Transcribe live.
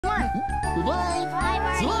Bye-bye. Bye,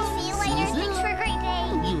 Barney. See you later. Thanks for a great day.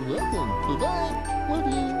 You're welcome. Bye-bye. Love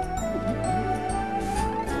you.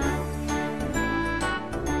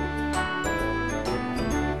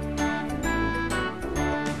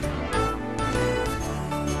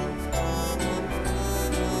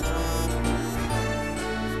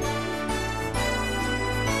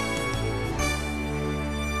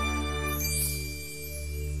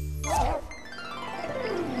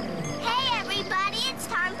 Hey, everybody. It's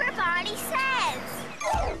time for Barney Says.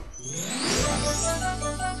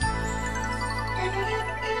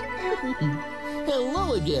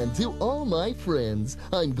 Hello again to all my friends.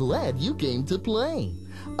 I'm glad you came to play.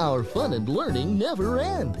 Our fun and learning never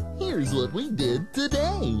end. Here's what we did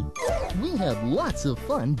today. We had lots of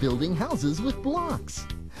fun building houses with blocks.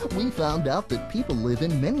 We found out that people live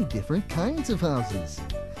in many different kinds of houses.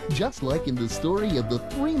 Just like in the story of the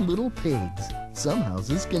 3 little pigs, some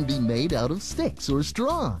houses can be made out of sticks or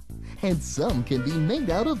straw, and some can be made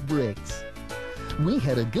out of bricks. We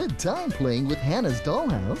had a good time playing with Hannah's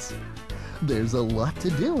dollhouse. There's a lot to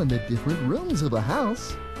do in the different rooms of a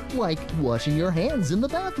house, like washing your hands in the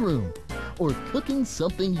bathroom or cooking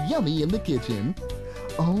something yummy in the kitchen.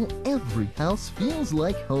 Oh, every house feels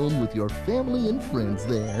like home with your family and friends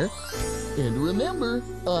there. And remember,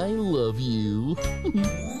 I love you.